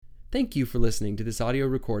Thank you for listening to this audio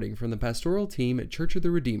recording from the pastoral team at Church of the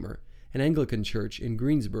Redeemer, an Anglican church in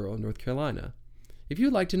Greensboro, North Carolina. If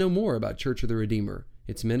you'd like to know more about Church of the Redeemer,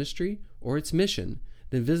 its ministry, or its mission,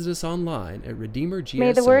 then visit us online at redeemergso.org.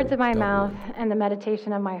 May the words of my mouth and the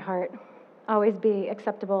meditation of my heart always be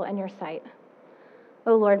acceptable in your sight,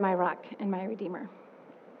 O Lord, my rock and my redeemer.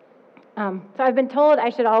 So I've been told I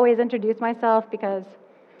should always introduce myself because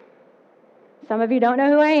some of you don't know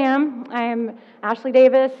who I am. I'm Ashley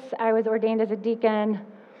Davis. I was ordained as a deacon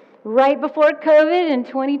right before COVID in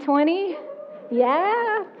 2020.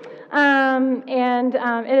 Yeah.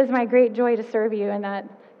 It is my great joy to serve you in that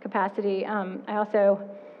capacity. I also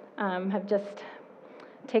have just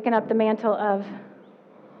taken up the mantle of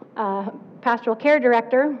pastoral care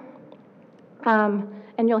director, and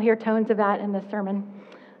you'll hear tones of that in this sermon.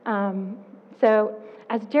 So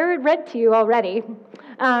as Jared read to you already,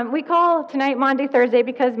 we call tonight Maundy Thursday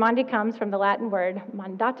because Maundy comes from the Latin word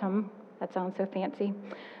mandatum, that sounds so fancy,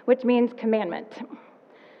 which means commandment.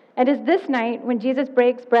 It is this night when Jesus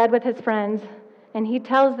breaks bread with his friends and he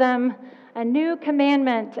tells them, "A new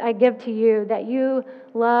commandment I give to you, that you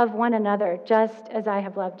love one another just as I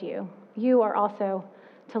have loved you. You are also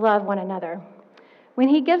to love one another." When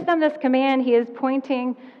he gives them this command, he is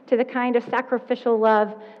pointing to the kind of sacrificial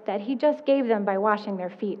love that he just gave them by washing their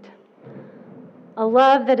feet. A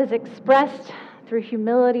love that is expressed through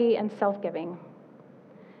humility and self-giving.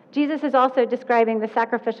 Jesus is also describing the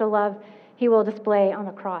sacrificial love he will display on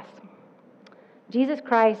the cross. Jesus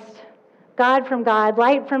Christ, God from God,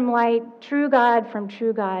 light from light, true God from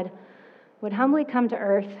true God, would humbly come to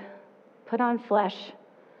earth, put on flesh,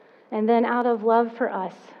 and then out of love for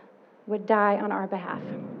us, would die on our behalf.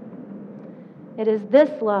 It is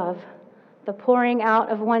this love, the pouring out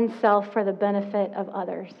of oneself for the benefit of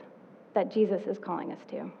others, that Jesus is calling us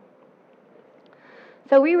to.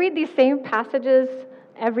 So we read these same passages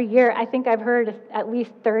every year. I think I've heard at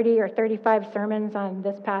least 30 or 35 sermons on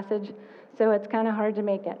this passage, so it's kind of hard to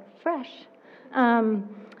make it fresh.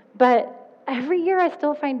 But every year I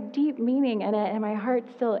still find deep meaning in it, and my heart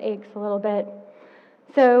still aches a little bit.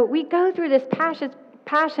 So we go through this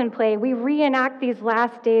passion play. We reenact these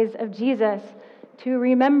last days of Jesus to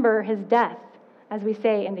remember his death, as we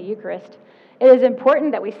say in the Eucharist. It is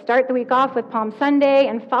important that we start the week off with Palm Sunday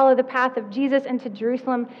and follow the path of Jesus into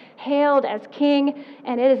Jerusalem, hailed as King,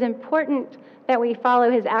 and it is important that we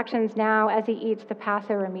follow his actions now as he eats the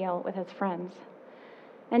Passover meal with his friends.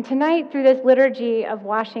 And tonight, through this liturgy of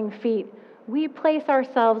washing feet, we place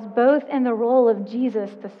ourselves both in the role of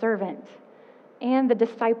Jesus, the servant, and the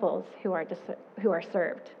disciples who are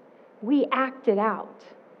served. We act it out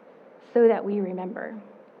so that we remember.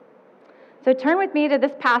 So turn with me to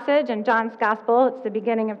this passage in John's Gospel. It's the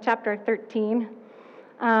beginning of chapter 13.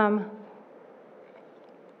 John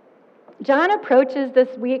approaches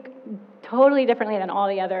this week totally differently than all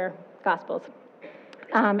the other Gospels.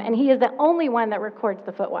 And he is the only one that records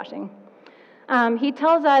the foot washing. He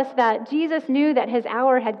tells us that Jesus knew that his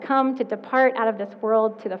hour had come to depart out of this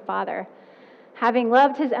world to the Father. Having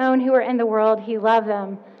loved his own who were in the world, he loved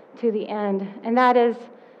them to the end, and that is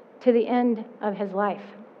to the end of his life.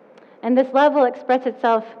 And this love will express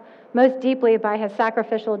itself most deeply by his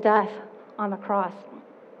sacrificial death on the cross.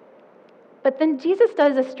 But then Jesus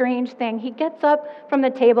does a strange thing. He gets up from the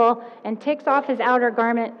table and takes off his outer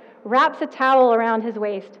garment, wraps a towel around his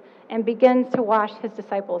waist, and begins to wash his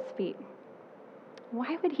disciples' feet.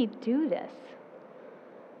 Why would he do this?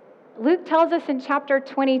 Luke tells us in chapter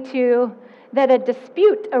 22 that a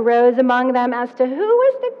dispute arose among them as to who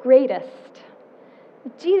was the greatest.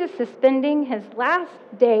 Jesus is spending his last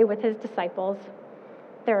day with his disciples,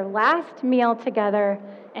 their last meal together,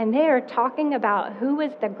 and they are talking about who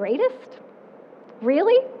is the greatest?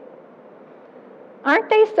 Really? Aren't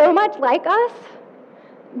they so much like us?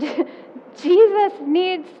 Jesus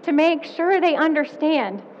needs to make sure they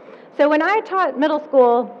understand. So when I taught middle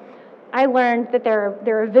school, I learned that there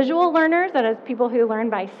are visual learners, that is people who learn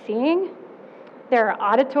by seeing. There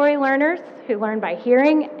are auditory learners who learn by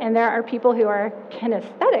hearing, and there are people who are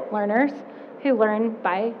kinesthetic learners who learn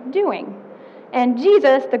by doing. And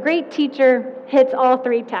Jesus, the great teacher, hits all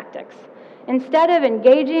three tactics. Instead of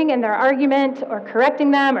engaging in their argument or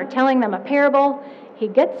correcting them or telling them a parable, he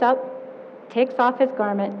gets up, takes off his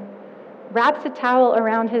garment, wraps a towel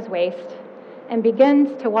around his waist, and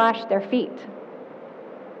begins to wash their feet.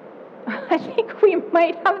 I think we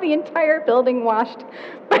might have the entire building washed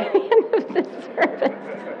by the end of this service.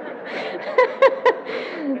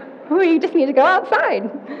 We just need to go outside.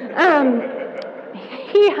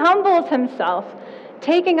 He humbles himself,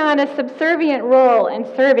 taking on a subservient role in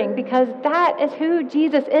serving, because that is who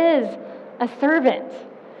Jesus is, a servant.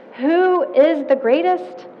 Who is the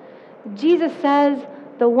greatest? Jesus says,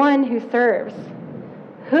 the one who serves.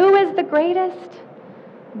 Who is the greatest?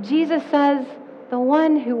 Jesus says, the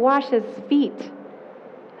one who washes feet.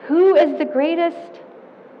 Who is the greatest?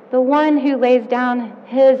 The one who lays down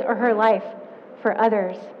his or her life for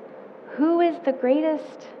others. Who is the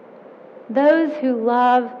greatest? Those who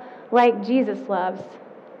love like Jesus loves.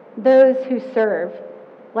 Those who serve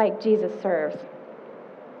like Jesus serves.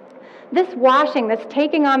 This washing, this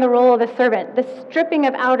taking on the role of a servant, this stripping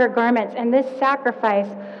of outer garments, and this sacrifice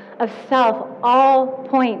of self all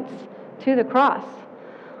points to the cross.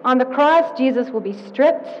 On the cross, Jesus will be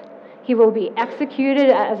stripped. He will be executed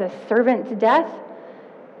as a servant's death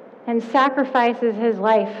and sacrifices his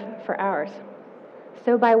life for ours.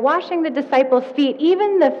 So by washing the disciples' feet,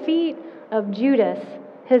 even the feet of Judas,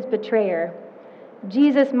 his betrayer,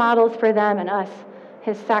 Jesus models for them and us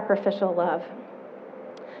his sacrificial love.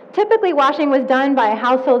 Typically, washing was done by a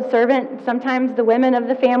household servant. Sometimes the women of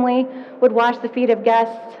the family would wash the feet of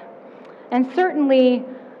guests. And certainly,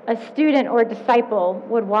 a student or disciple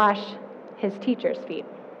would wash his teacher's feet.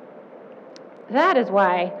 That is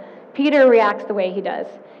why Peter reacts the way he does.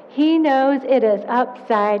 He knows it is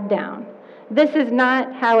upside down. This is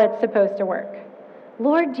not how it's supposed to work.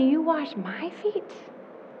 Lord, do you wash my feet?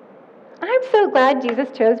 I'm so glad Jesus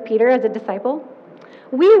chose Peter as a disciple.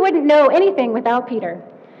 We wouldn't know anything without Peter.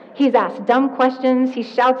 He's asked dumb questions, he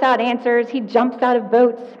shouts out answers, he jumps out of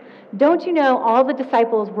boats. Don't you know all the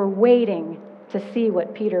disciples were waiting to see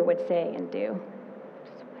what Peter would say and do?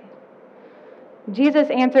 Jesus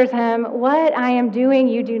answers him, "What I am doing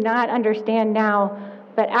you do not understand now,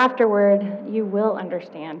 but afterward you will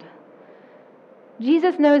understand."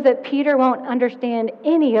 Jesus knows that Peter won't understand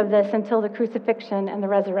any of this until the crucifixion and the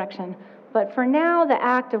resurrection. But for now, the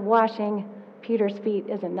act of washing Peter's feet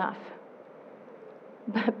is enough.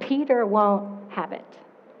 But Peter won't have it.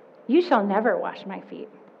 "You shall never wash my feet."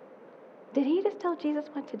 Did he just tell Jesus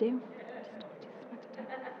what to do?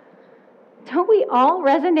 Don't we all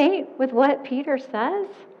resonate with what Peter says?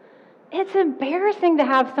 It's embarrassing to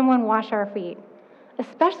have someone wash our feet,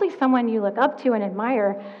 especially someone you look up to and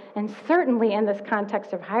admire, and certainly in this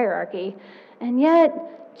context of hierarchy. And yet,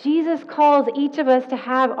 Jesus calls each of us to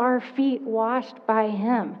have our feet washed by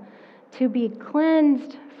him, to be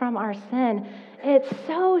cleansed from our sin. It's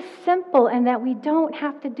so simple in that we don't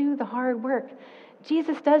have to do the hard work.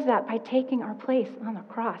 Jesus does that by taking our place on the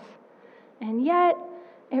cross. And yet,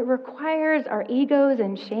 it requires our egos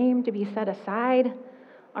and shame to be set aside,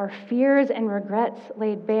 our fears and regrets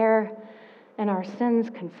laid bare, and our sins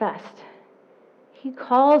confessed. He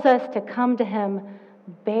calls us to come to him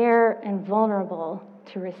bare and vulnerable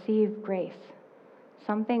to receive grace,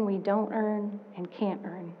 something we don't earn and can't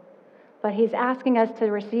earn. But he's asking us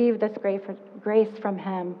to receive this grace from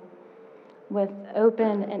him with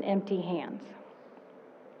open and empty hands.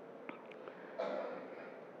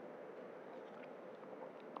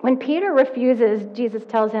 When Peter refuses, Jesus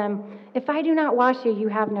tells him, "If I do not wash you, you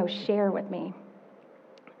have no share with me."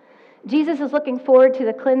 Jesus is looking forward to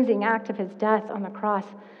the cleansing act of his death on the cross.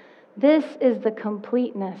 This is the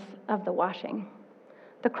completeness of the washing.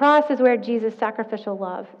 The cross is where Jesus' sacrificial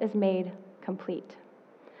love is made complete.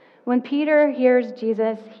 When Peter hears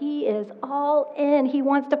Jesus, he is all in. He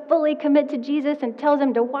wants to fully commit to Jesus and tells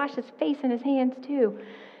him to wash his face and his hands too.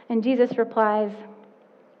 And Jesus replies,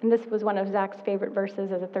 and this was one of Zach's favorite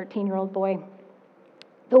verses as a 13-year-old boy,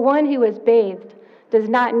 "The one who is bathed does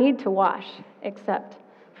not need to wash except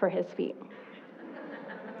for his feet."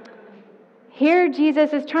 Here,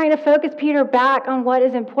 Jesus is trying to focus Peter back on what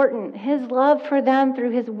is important, his love for them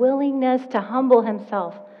through his willingness to humble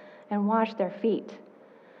himself and wash their feet.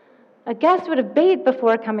 A guest would have bathed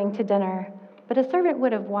before coming to dinner, but a servant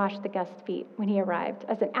would have washed the guest's feet when he arrived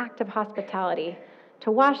as an act of hospitality to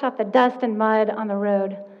wash off the dust and mud on the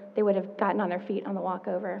road they would have gotten on their feet on the walk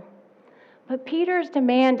over. But Peter's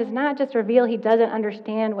demand does not just reveal he doesn't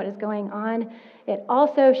understand what is going on. It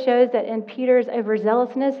also shows that in Peter's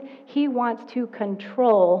overzealousness, he wants to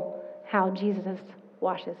control how Jesus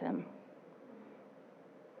washes him.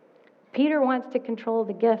 Peter wants to control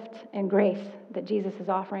the gift and grace that Jesus is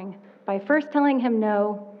offering by first telling him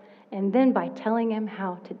no, and then by telling him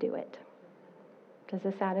how to do it. Does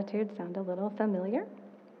this attitude sound a little familiar?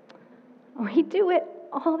 We do it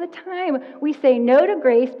all the time. We say no to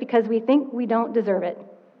grace because we think we don't deserve it.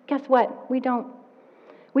 Guess what? We don't.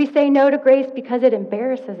 We say no to grace because it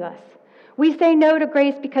embarrasses us. We say no to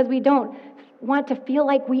grace because we don't want to feel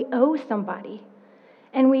like we owe somebody.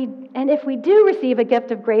 And if we do receive a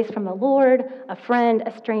gift of grace from the Lord, a friend,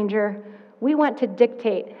 a stranger, we want to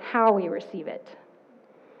dictate how we receive it.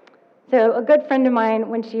 So a good friend of mine,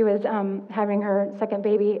 when she was having her second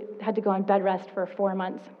baby, had to go on bed rest for 4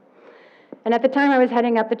 months. And at the time, I was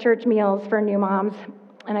heading up the church meals for new moms,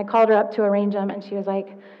 and I called her up to arrange them, and she was like,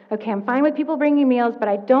 okay, I'm fine with people bringing meals, but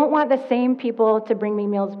I don't want the same people to bring me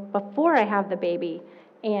meals before I have the baby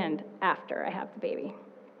and after I have the baby.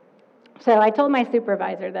 So I told my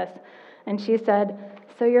supervisor this, and she said,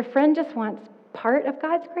 so your friend just wants part of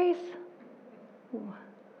God's grace? Ooh.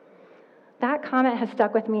 That comment has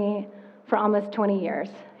stuck with me for almost 20 years.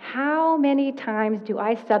 How many times do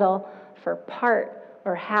I settle for part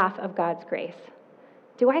or half of God's grace?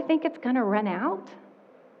 Do I think it's going to run out?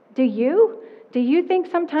 Do you? Do you think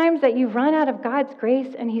sometimes that you've run out of God's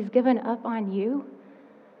grace and He's given up on you?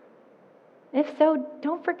 If so,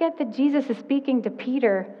 don't forget that Jesus is speaking to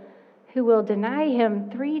Peter, who will deny Him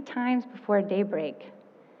 3 times before daybreak.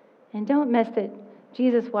 And don't miss that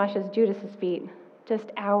Jesus washes Judas's feet just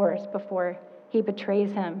hours before he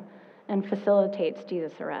betrays him and facilitates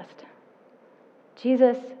Jesus' arrest.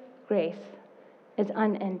 Jesus' grace is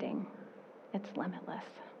unending. It's limitless.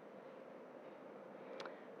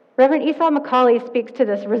 Reverend Esau Macaulay speaks to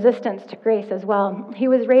this resistance to grace as well. He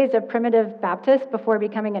was raised a primitive Baptist before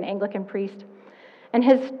becoming an Anglican priest, and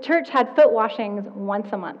his church had foot washings once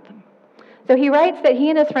a month. So he writes that he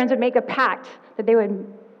and his friends would make a pact that they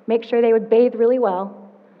would make sure they would bathe really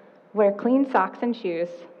well, wear clean socks and shoes,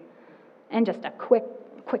 and just a quick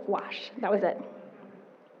wash. That was it.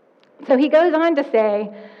 So he goes on to say,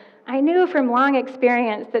 I knew from long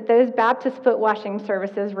experience that those Baptist foot washing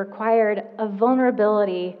services required a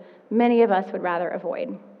vulnerability many of us would rather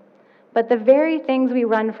avoid. But the very things we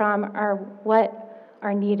run from are what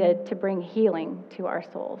are needed to bring healing to our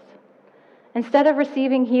souls. Instead of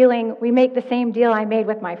receiving healing, we make the same deal I made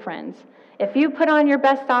with my friends. If you put on your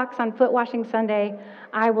best socks on foot washing Sunday,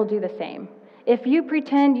 I will do the same. If you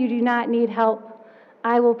pretend you do not need help,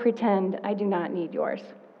 I will pretend I do not need yours.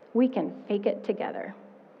 We can fake it together.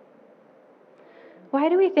 Why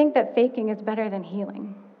do we think that faking is better than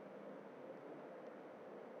healing?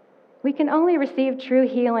 We can only receive true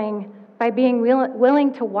healing by being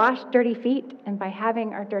willing to wash dirty feet and by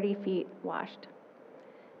having our dirty feet washed.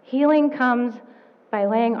 Healing comes by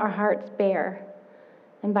laying our hearts bare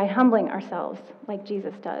and by humbling ourselves like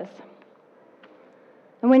Jesus does.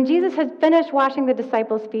 And when Jesus has finished washing the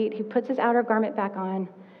disciples' feet, he puts his outer garment back on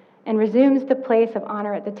and resumes the place of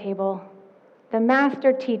honor at the table. The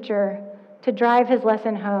master teacher, to drive his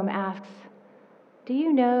lesson home, asks, do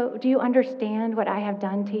you understand what I have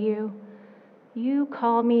done to you? You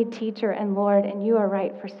call me teacher and Lord, and you are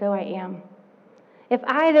right, for so I am. If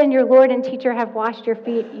I then, your Lord and teacher, have washed your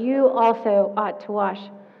feet, you also ought to wash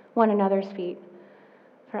one another's feet.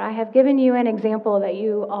 For I have given you an example that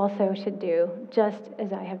you also should do, just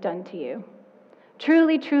as I have done to you.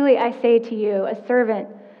 Truly, truly, I say to you, a servant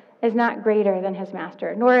is not greater than his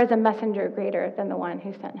master, nor is a messenger greater than the one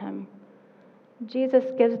who sent him. Jesus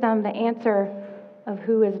gives them the answer of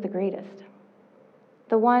who is the greatest,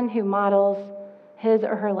 the one who models his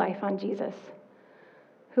or her life on Jesus,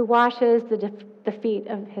 who washes the feet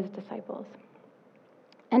of his disciples.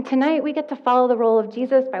 And tonight we get to follow the role of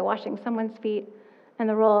Jesus by washing someone's feet and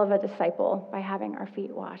the role of a disciple by having our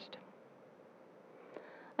feet washed.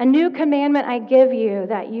 A new commandment I give you,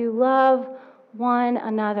 that you love one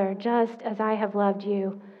another just as I have loved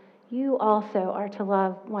you. You also are to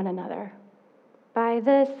love one another. By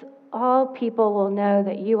this, all people will know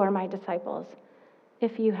that you are my disciples,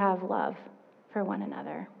 if you have love for one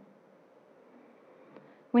another.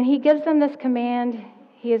 When he gives them this command,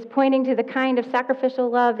 he is pointing to the kind of sacrificial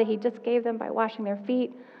love that he just gave them by washing their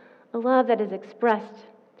feet, a love that is expressed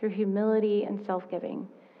through humility and self-giving.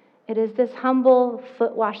 It is this humble,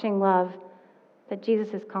 foot-washing love that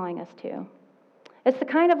Jesus is calling us to. It's the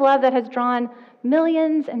kind of love that has drawn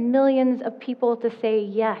millions and millions of people to say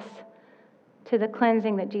yes to the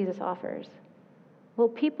cleansing that Jesus offers. Will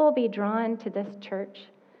people be drawn to this church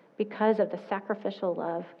because of the sacrificial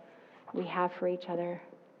love we have for each other?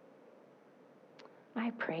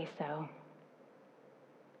 I pray so.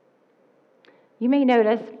 You may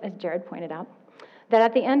notice, as Jared pointed out, that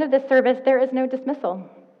at the end of this service, there is no dismissal.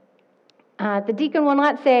 The deacon will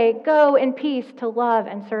not say, go in peace to love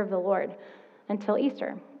and serve the Lord until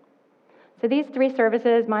Easter. So these 3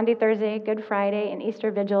 services, Maundy, Thursday, Good Friday, and Easter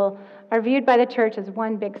Vigil, are viewed by the church as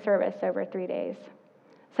one big service over 3 days.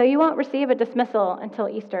 So you won't receive a dismissal until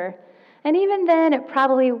Easter. And even then, it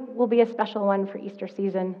probably will be a special one for Easter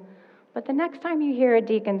season. But the next time you hear a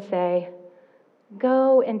deacon say,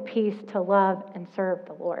 go in peace to love and serve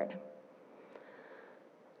the Lord,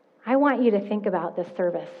 I want you to think about this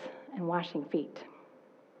service and washing feet.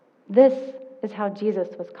 This is how Jesus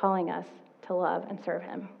was calling us to love and serve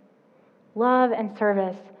him. Love and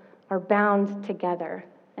service are bound together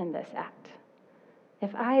in this act.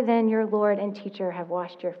 If I then, your Lord and teacher, have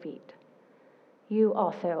washed your feet, you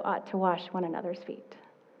also ought to wash one another's feet.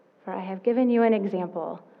 For I have given you an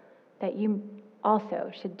example that you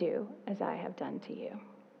also should do as I have done to you.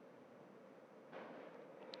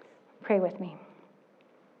 Pray with me.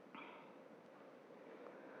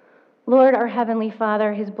 Lord, our heavenly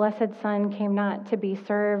Father, whose blessed Son came not to be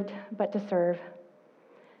served, but to serve,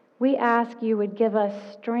 we ask you would give us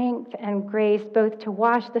strength and grace both to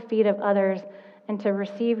wash the feet of others and to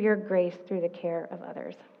receive your grace through the care of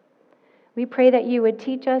others. We pray that you would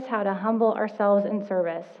teach us how to humble ourselves in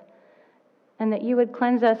service and that you would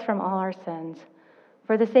cleanse us from all our sins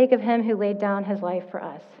for the sake of him who laid down his life for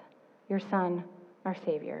us, your Son, our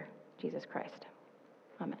Savior, Jesus Christ.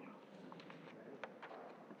 Amen.